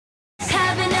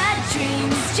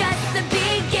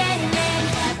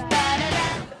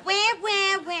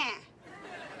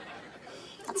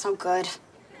Oh, good.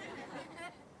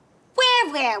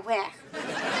 Where?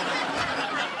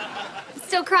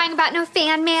 Still crying about no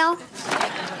fan mail?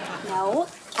 No,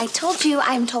 I told you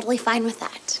I'm totally fine with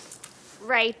that.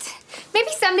 Right. Maybe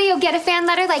someday you'll get a fan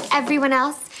letter like everyone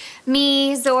else.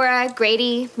 Me, Zora,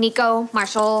 Grady, Nico,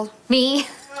 Marshall, me.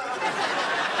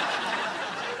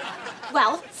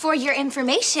 Well, for your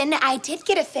information, I did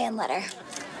get a fan letter.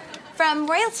 From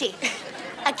royalty.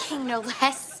 A king, no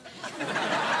less.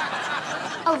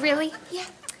 Oh, really? Yeah.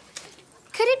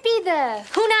 Could it be the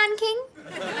Hunan King?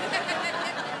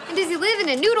 And does he live in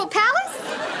a noodle palace?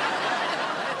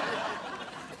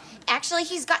 Actually,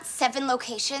 he's got 7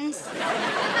 locations. All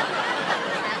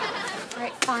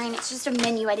right, fine. It's just a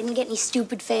menu. I didn't get any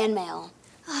stupid fan mail.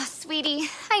 Oh, sweetie,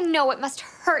 I know it must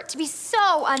hurt to be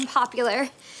so unpopular.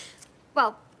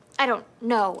 Well, I don't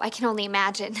know. I can only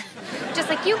imagine. Just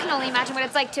like you can only imagine what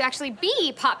it's like to actually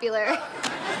be popular.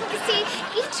 You see,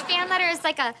 each fan letter is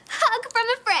like a hug from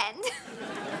a friend.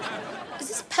 Is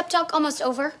this pep talk almost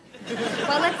over?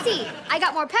 Well, let's see. I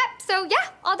got more pep, so yeah,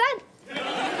 all done.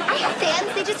 I have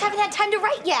fans. They just haven't had time to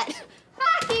write yet.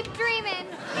 Keep dreaming.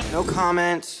 No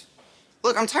comment.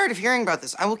 Look, I'm tired of hearing about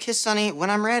this. I will kiss Sonny when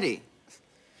I'm ready.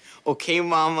 Okay,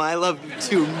 Mama, I love you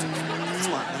too.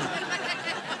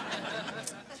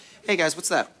 Hey, guys, what's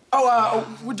that? Oh,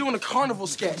 we're doing a carnival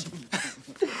sketch.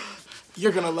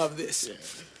 You're gonna love this. Yeah.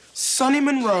 Sonny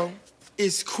Monroe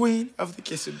is queen of the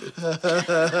kissing booth.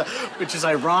 Which is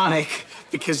ironic,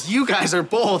 because you guys are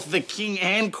both the king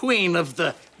and queen of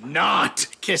the not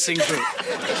kissing booth.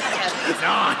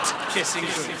 Not kissing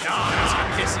booth.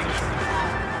 Not kissing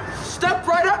booth. Step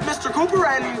right up, Mr. Cooper,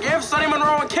 and give Sonny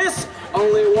Monroe a kiss.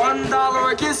 Only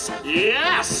 $1 a kiss.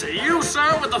 Yes, you,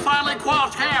 sir, with the finely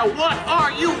coiffed hair. What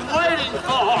are you waiting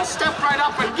for? Step right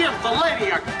up and give the lady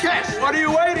a kiss. What are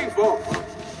you waiting for?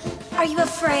 Are you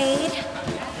afraid?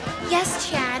 Yes,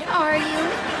 Chad, are you?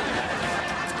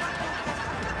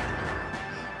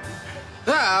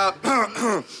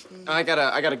 I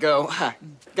gotta go.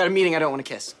 Got a meeting I don't want to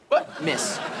kiss. What?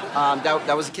 Miss.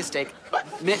 That was a kiss take. What?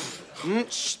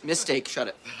 Mistake, shut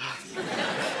it.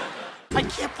 I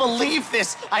can't believe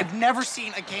this. I've never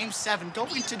seen a Game 7 go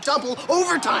into double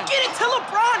overtime. Get it to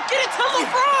LeBron! Get it to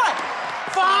LeBron!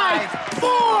 5,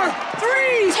 4,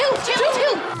 3, 2.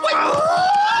 What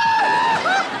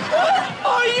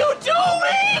are you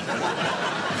doing?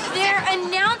 They're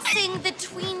announcing the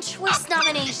Tween Choice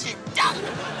nomination.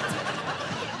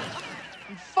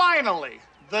 Finally,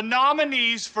 the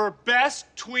nominees for Best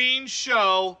Tween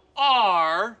Show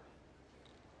are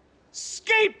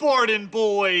Skateboarding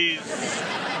Boys.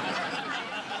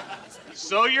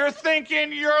 So you're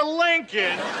thinking you're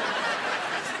Lincoln,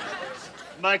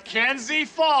 Mackenzie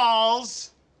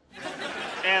Falls,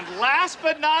 and last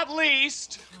but not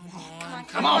least,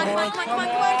 Come on.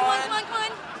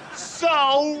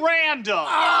 So Random.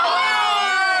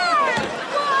 Why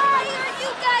are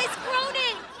you guys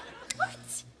groaning?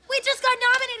 What? We just got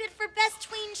nominated for Best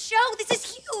Tween Show. This is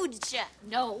huge.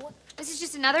 No, this is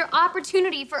just another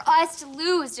opportunity for us to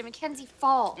lose to Mackenzie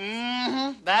Falls.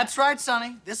 That's right,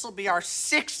 Sonny. This'll be our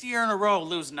 6th year in a row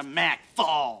losing to Mac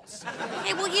Falls.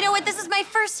 Hey, well, you know what? This is my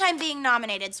first time being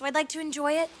nominated, so I'd like to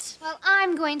enjoy it. Well,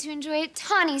 I'm going to enjoy it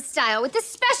Tawny style with this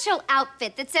special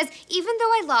outfit that says, even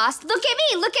though I lost, look at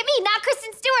me, not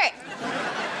Kristen Stewart.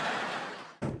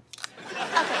 A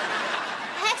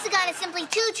hexagon is simply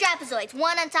 2 trapezoids,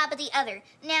 one on top of the other.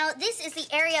 Now, this is the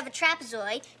area of a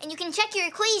trapezoid, and you can check your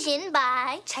equation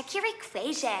by... Check your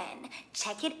equation.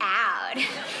 Check it out.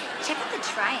 Check out the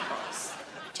triangles.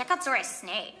 Check out Zora's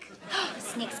snake.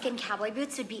 Snakeskin cowboy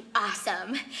boots would be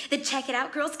awesome. The Check It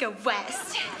Out girls go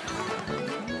west.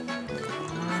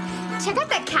 Check out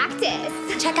that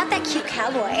cactus. Check out that cute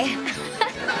cowboy.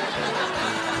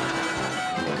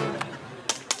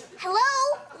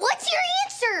 Hello? What's your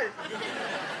answer?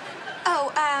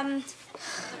 Oh,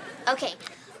 Okay,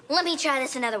 let me try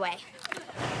this another way.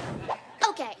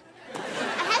 Okay, a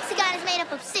hexagon is made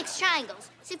up of 6 triangles.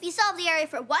 So if you solve the area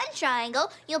for 1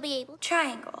 triangle, you'll be able...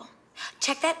 triangle.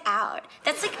 Check that out.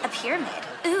 That's like a pyramid.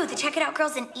 Ooh, the Check It Out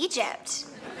girls in Egypt.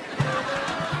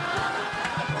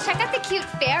 Check out the cute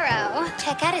pharaoh.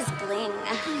 Check out his bling.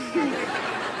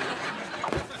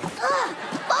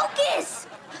 Focus!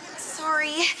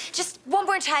 Sorry. Just one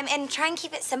more time and try and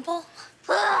keep it simple.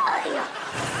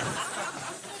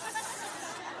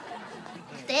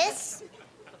 This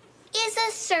is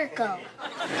a circle.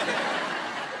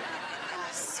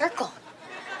 A circle.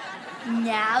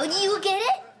 Now you get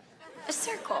it? A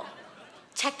circle.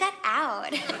 Check that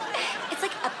out. It's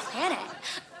like a planet.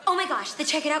 Oh my gosh, the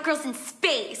Check It Out girls in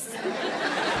space.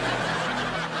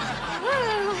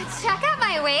 Woo, Check out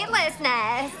my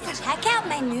weightlessness. Check out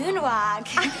my moonwalk.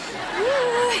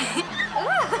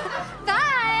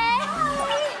 Bye.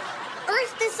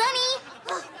 Earth to Sunny.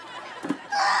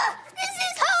 This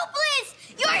is hopeless!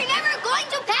 You're never going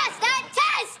to pass that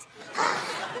test!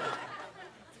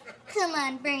 Come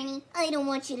on, Bernie. I don't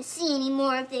want you to see any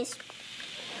more of this.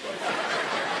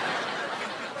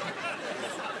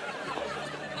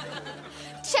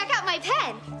 Check out my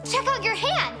pen. Check out your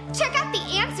hand. Check out the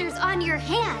answers on your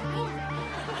hand.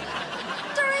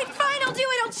 All right, fine, I'll do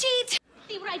it. I'll cheat.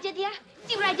 See what I did there?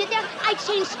 See what I did there? I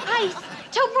changed ice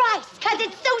to rice, because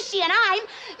it's sushi and I'm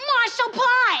Marshall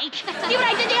Pike. See what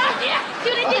I did there? Yeah.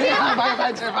 See what I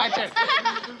did there? My turn.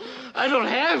 I don't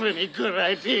have any good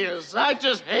ideas. I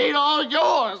just hate all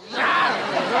yours.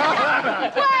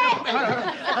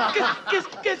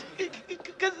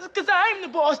 Because I'm the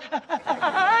boss.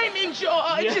 I'm in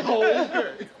charge.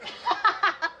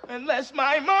 Unless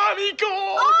my mommy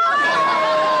calls.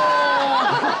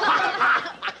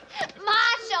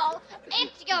 Marshall,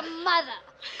 it's your mother.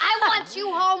 I want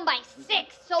you home by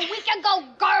 6 so we can go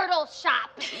girdle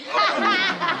shopping.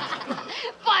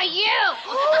 For you.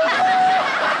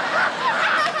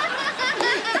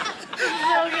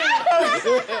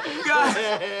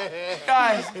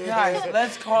 Guys,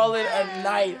 let's call it a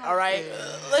night, all right?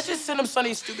 Let's just send him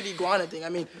Sonny's stupid iguana thing. I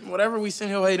mean, whatever we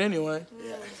send, he'll hate anyway.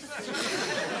 Yeah.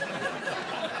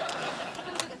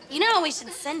 You know what we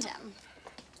should send him?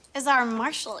 Is our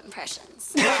Marshall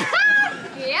impressions.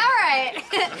 Yeah, right.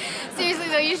 Seriously,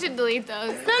 though, you should delete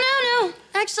those. No.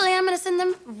 Actually, I'm gonna send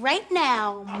them right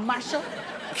now, Marshall.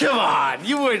 Come on,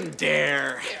 you wouldn't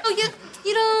dare. Oh, you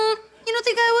don't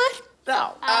think I would?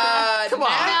 No. Come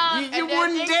on, you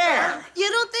wouldn't dare. You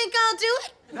don't think I'll do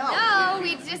it? No,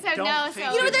 we just have no. So You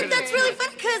know what? That's really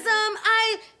funny because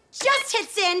I just hit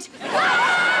send.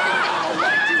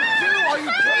 What'd you do? Are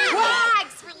you kidding? Relax.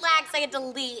 I hit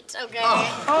delete. Okay. Oh.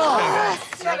 Oh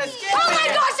my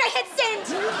gosh! I hit